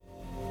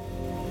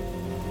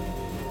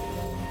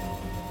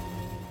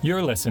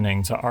You're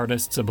listening to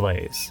Artists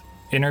Ablaze,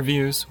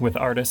 interviews with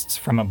artists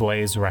from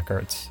Ablaze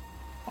Records.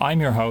 I'm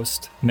your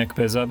host, Nick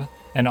Bizub,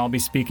 and I'll be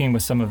speaking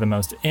with some of the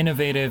most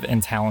innovative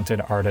and talented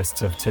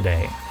artists of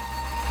today.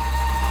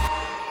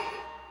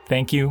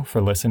 Thank you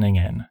for listening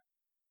in.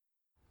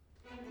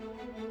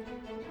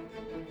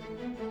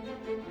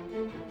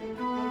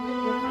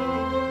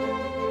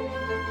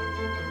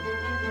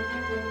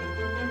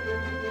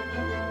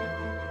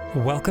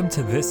 Welcome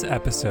to this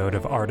episode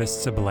of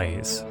Artists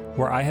Ablaze,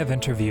 where I have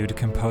interviewed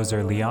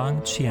composer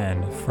Liang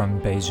Qian from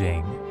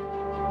Beijing.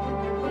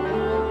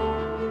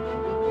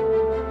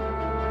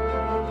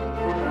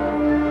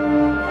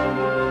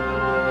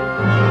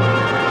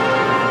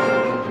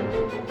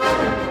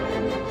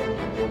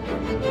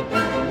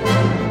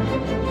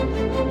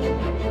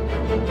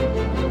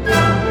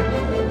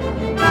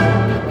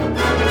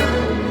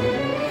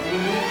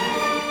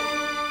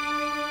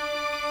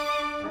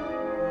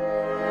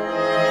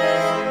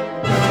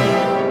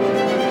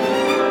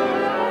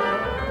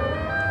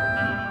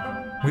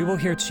 We will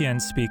hear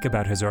Qian speak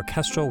about his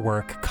orchestral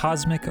work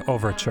Cosmic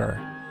Overture,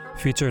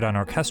 featured on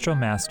Orchestral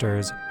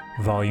Masters,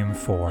 Volume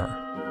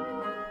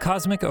 4.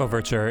 Cosmic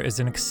Overture is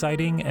an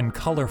exciting and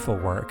colorful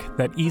work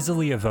that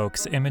easily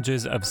evokes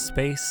images of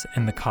space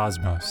and the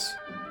cosmos.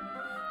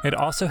 It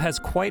also has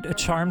quite a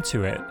charm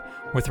to it,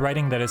 with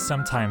writing that is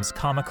sometimes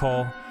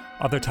comical,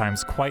 other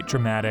times quite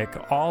dramatic,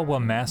 all while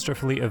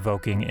masterfully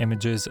evoking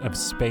images of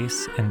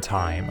space and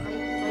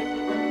time.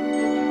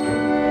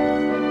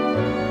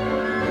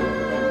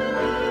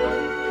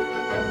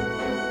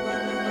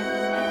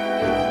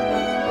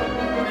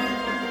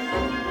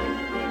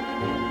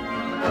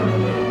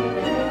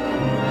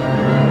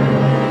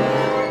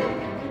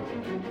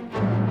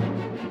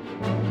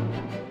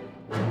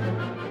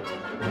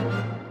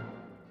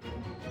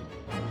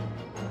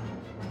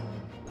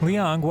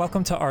 Liang,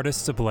 welcome to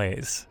Artists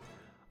Ablaze.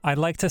 I'd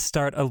like to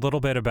start a little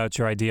bit about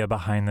your idea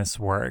behind this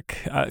work.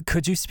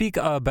 Could you speak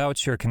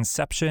about your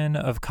conception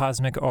of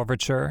Cosmic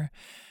Overture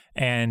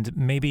and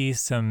maybe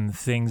some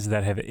things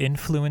that have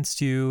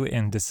influenced you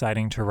in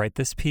deciding to write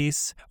this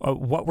piece?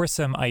 What were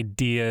some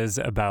ideas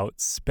about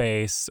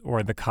space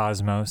or the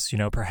cosmos,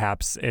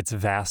 perhaps its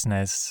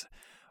vastness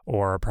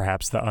or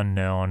perhaps the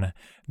unknown,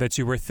 that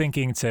you were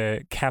thinking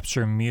to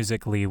capture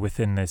musically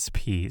within this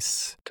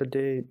piece?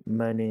 Today,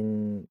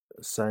 many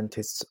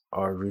scientists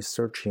are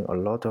researching a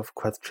lot of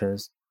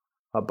questions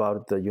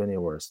about the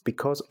universe.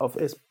 Because of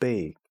its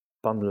big,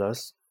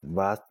 boundless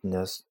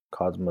vastness,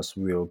 cosmos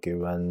will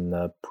give an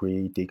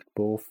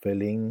unpredictable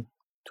feeling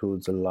to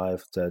the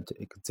life that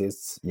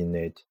exists in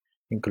it,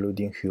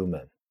 including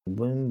human.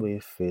 When we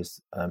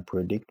face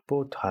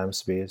unpredictable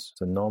time-space,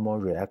 the normal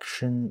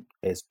reaction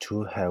is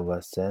to have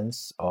a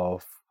sense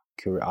of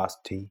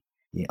curiosity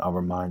in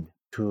our mind,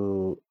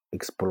 to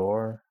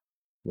explore,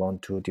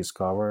 want to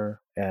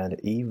discover, and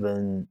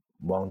even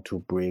want to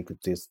break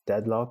this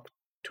deadlock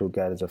to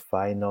get the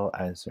final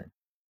answer.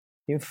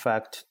 In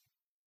fact,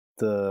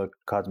 the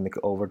Cosmic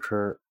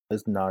Overture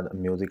is not a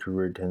music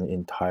written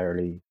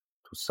entirely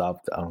to solve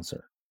the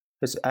answer.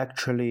 It's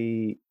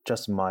actually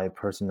just my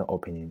personal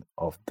opinion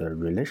of the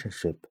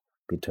relationship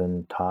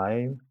between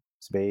time,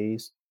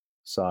 space,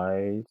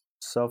 size,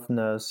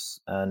 softness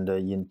and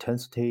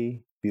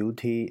intensity,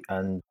 beauty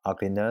and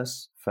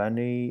ugliness,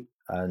 funny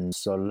and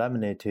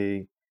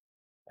solemnity,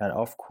 and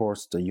of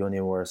course the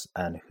universe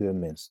and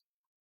humans.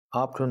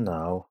 Up to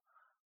now,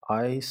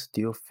 I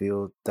still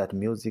feel that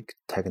music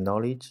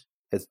technology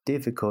is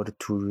difficult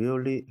to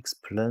really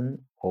explain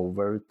or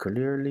very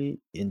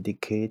clearly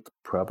indicate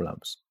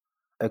problems,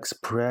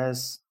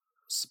 express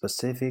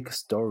specific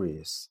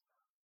stories,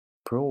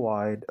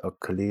 provide a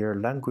clear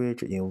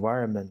language,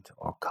 environment,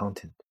 or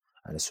content,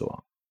 and so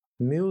on.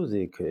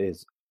 Music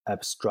is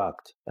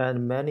abstract,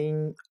 and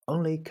meaning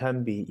only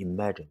can be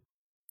imagined.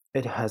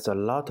 It has a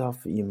lot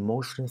of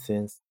emotion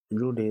things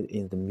rooted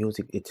in the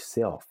music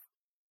itself,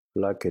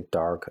 like a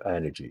dark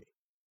energy.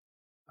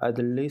 At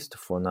least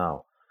for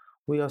now,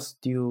 we are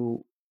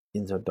still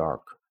in the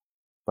dark,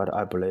 but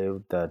I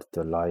believe that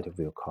the light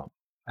will come.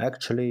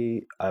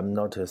 Actually, I'm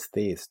not a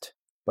theist,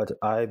 but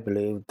I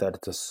believe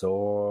that the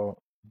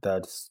soul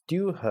that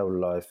still have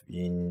life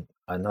in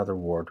another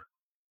world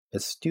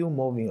is still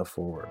moving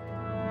forward.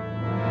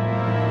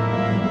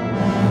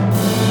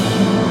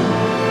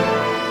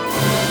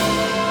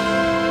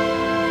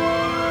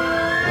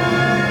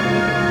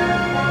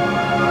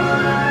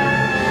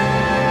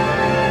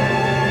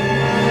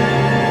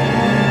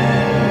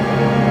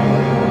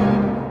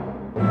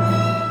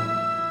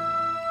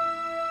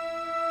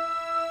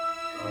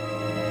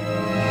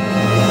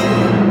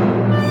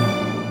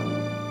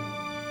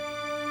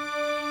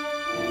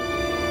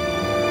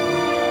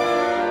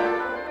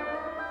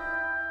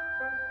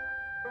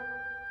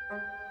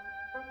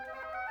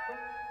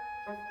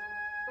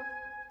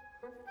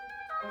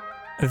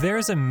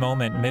 There's a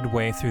moment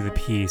midway through the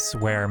piece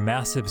where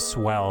massive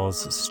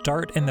swells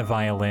start in the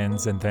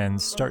violins and then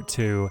start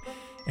to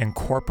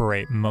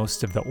incorporate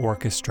most of the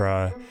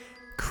orchestra,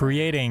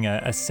 creating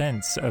a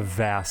sense of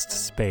vast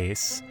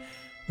space.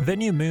 Then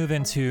you move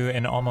into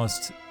an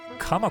almost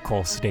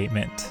comical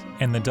statement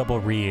in the double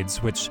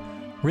reeds, which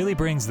really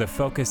brings the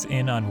focus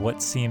in on what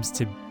seems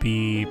to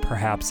be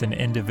perhaps an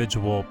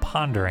individual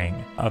pondering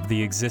of the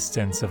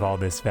existence of all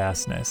this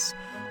vastness.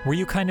 Were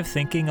you kind of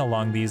thinking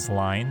along these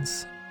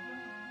lines?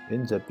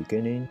 In the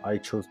beginning, I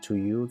chose to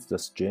use the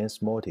strings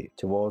motif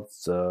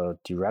towards the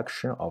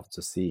direction of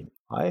the theme.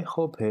 I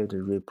hope it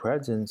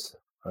represents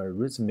a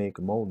rhythmic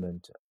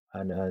movement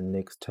and an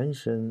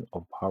extension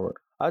of power.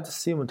 At the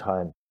same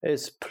time,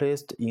 it's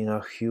placed in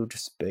a huge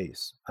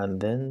space, and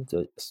then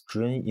the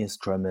string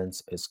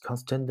instrument is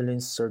constantly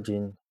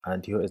surging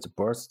until it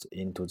bursts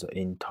into the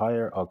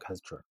entire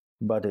orchestra.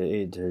 But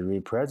it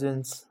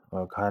represents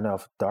a kind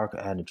of dark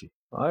energy.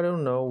 I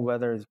don't know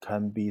whether it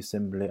can be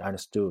simply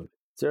understood.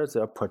 There's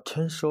a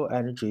potential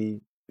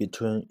energy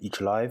between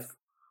each life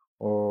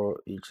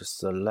or each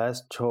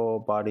celestial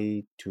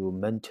body to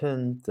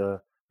maintain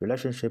the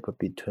relationship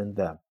between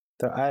them.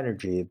 The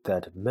energy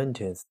that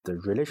maintains the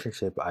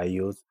relationship I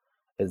use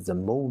is the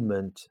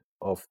movement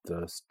of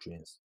the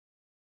strings.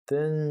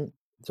 Then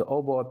the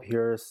oboe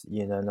appears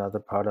in another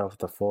part of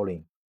the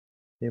falling.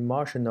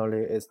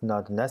 Emotionally, it's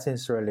not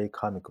necessarily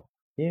comical.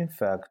 In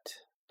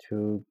fact,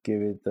 to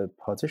give it the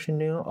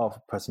positioning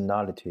of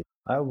personality,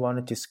 I want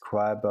to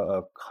describe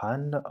a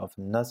kind of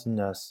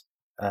nothingness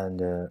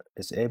and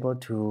is able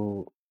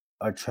to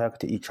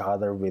attract each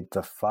other with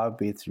the 5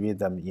 beats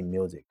rhythm in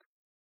music.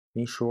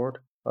 In short,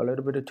 a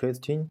little bit of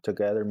twisting to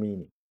gather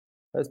meaning.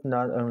 It's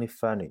not only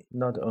funny,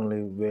 not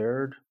only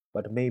weird,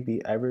 but maybe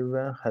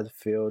everyone has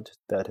felt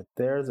that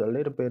there's a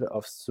little bit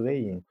of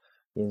swaying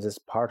in this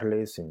part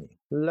listening.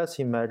 Let's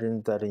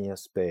imagine that in a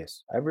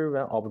space, every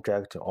one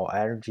object or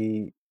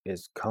energy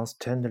is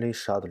constantly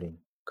shuttling,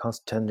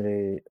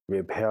 constantly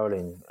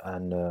repelling,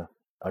 and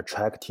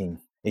attracting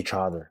each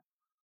other.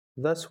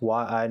 That's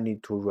why I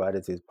need to write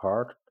this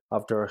part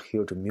after a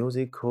huge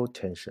musical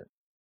tension.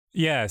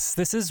 Yes,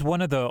 this is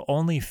one of the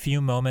only few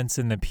moments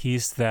in the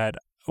piece that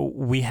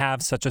we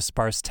have such a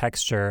sparse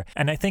texture,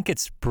 and I think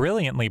it's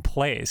brilliantly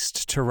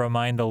placed to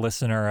remind the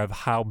listener of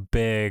how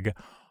big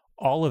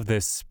all of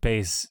this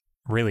space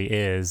really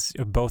is,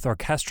 both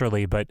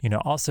orchestrally, but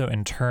also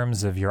in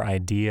terms of your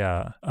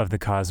idea of the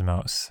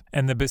cosmos.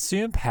 And the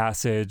bassoon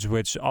passage,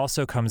 which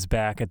also comes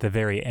back at the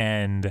very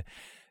end,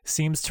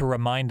 seems to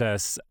remind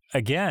us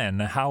again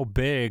how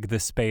big the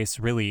space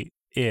really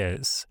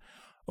is.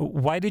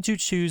 Why did you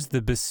choose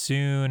the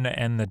bassoon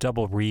and the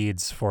double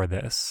reeds for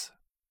this?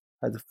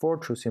 As for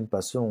choosing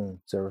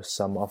bassoon, there are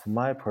some of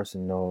my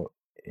personal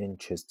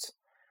interests,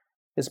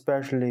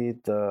 especially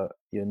the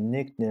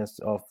uniqueness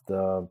of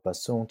the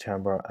bassoon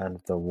timbre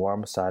and the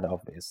warm side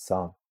of its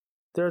sound.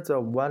 There's a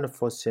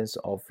wonderful sense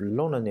of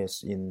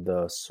loneliness in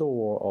the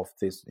soul of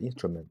this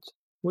instrument,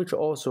 which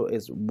also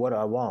is what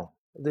I want.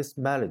 This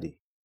melody,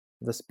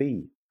 the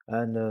speed,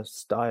 and the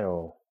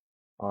style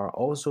are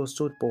also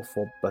suitable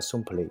for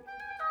bassoon play.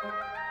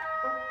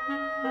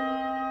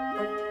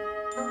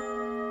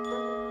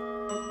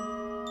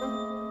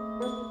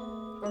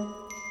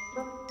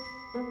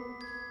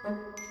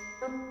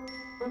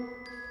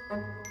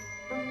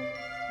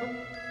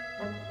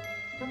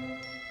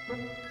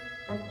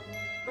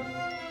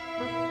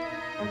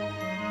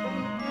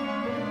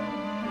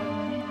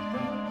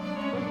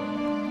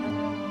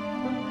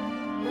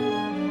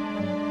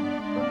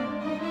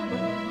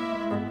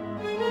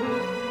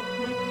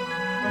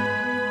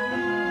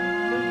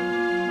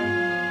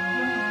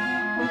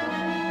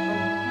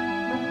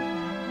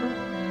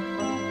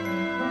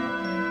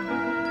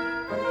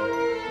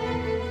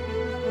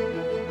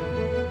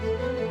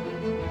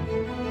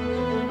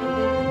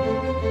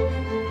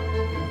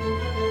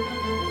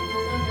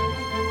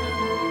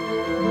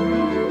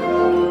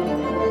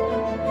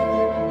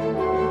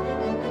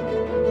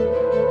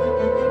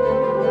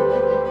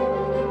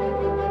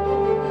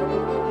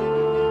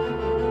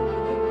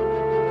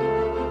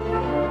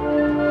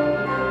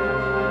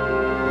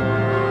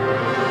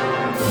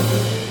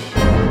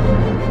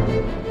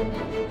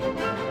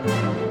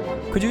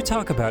 Could you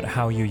talk about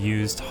how you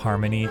used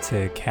harmony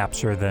to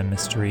capture the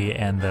mystery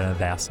and the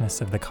vastness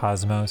of the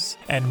cosmos?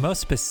 And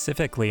most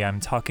specifically, I'm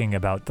talking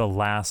about the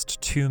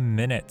last 2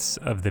 minutes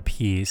of the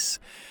piece.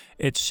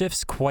 It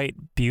shifts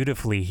quite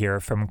beautifully here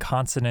from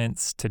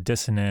consonance to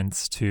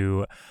dissonance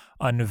to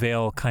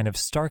unveil kind of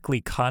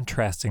starkly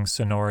contrasting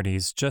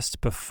sonorities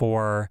just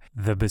before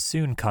the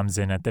bassoon comes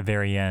in at the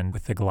very end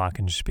with the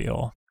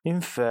glockenspiel.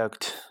 In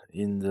fact,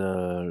 in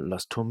the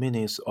last 2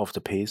 minutes of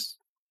the piece,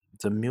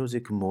 the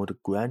music mood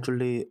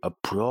gradually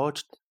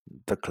approached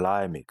the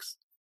climax.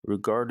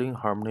 Regarding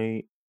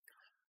harmony,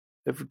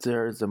 if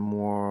there is a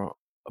more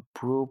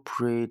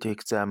appropriate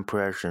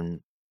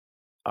expression,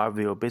 I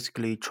will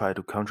basically try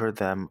to control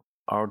them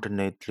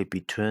alternately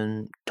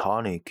between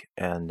tonic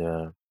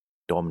and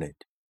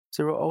dominant.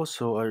 There is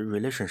also a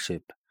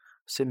relationship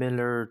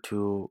similar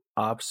to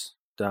ups,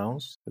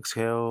 downs,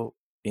 exhale,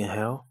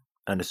 inhale,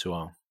 and so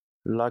on,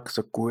 like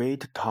the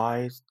great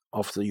tides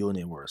of the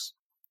universe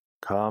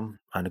come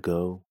and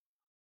go,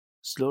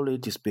 slowly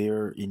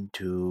disappear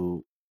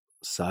into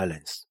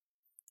silence,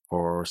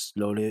 or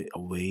slowly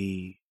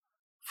away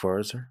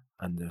further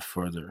and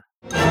further.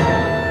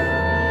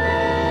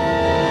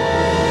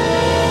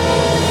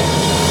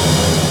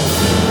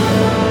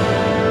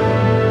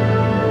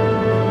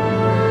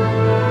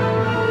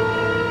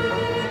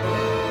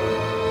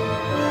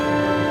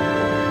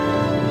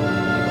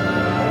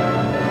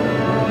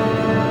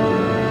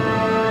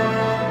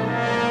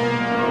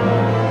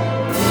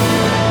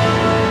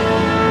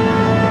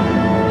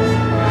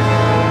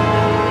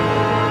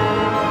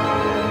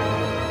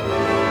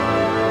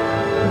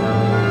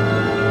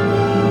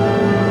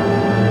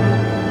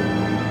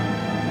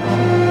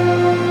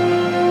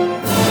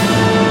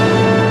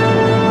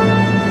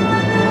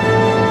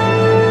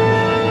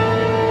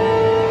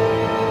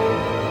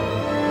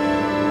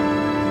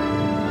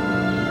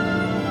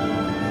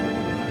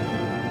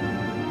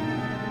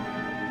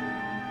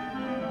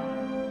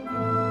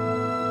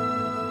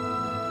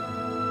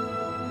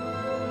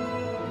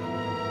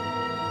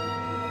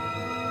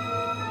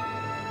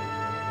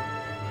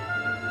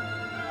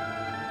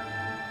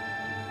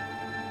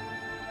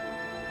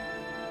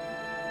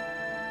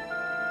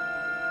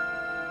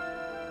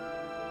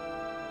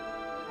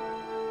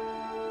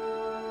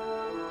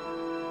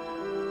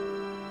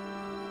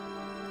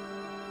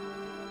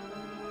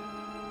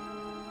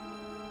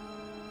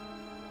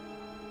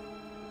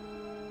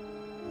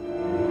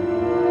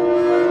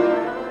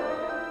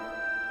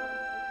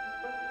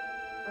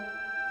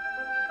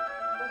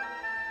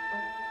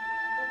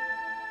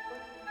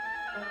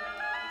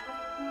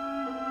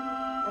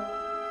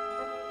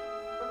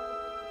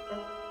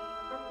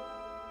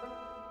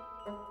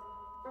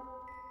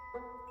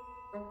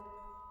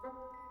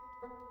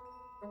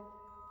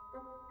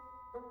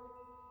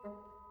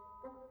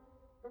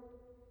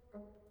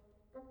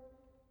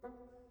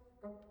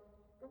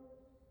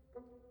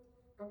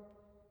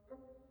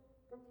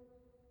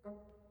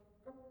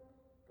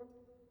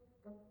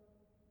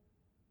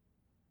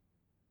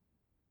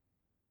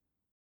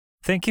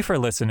 Thank you for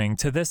listening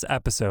to this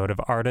episode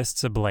of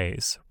Artists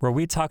Ablaze, where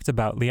we talked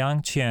about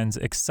Liang Qian's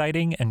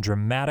exciting and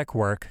dramatic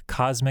work,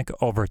 Cosmic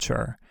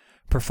Overture,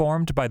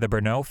 performed by the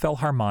Brno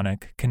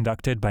Philharmonic,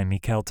 conducted by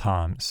Michael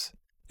Toms.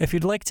 If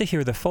you'd like to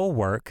hear the full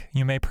work,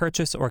 you may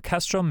purchase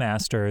Orchestral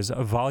Masters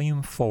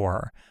Volume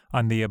 4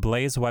 on the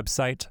Ablaze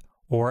website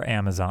or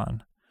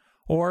Amazon.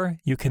 Or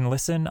you can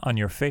listen on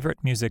your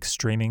favorite music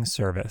streaming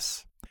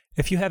service.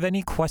 If you have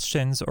any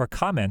questions or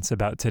comments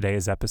about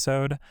today's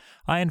episode,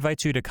 I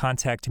invite you to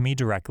contact me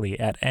directly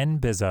at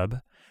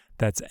nbizub,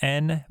 that's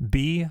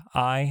NBIZUB,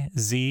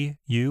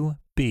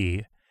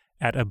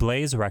 at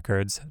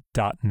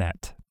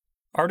ablazerecords.net.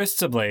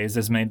 Artists Ablaze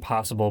is made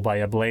possible by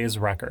Ablaze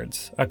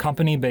Records, a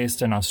company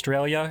based in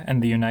Australia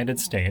and the United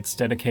States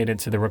dedicated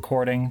to the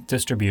recording,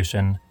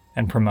 distribution,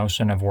 and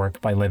promotion of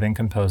work by living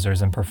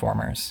composers and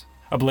performers.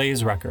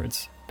 Ablaze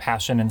Records,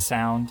 passion in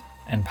sound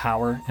and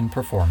power in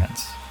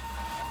performance.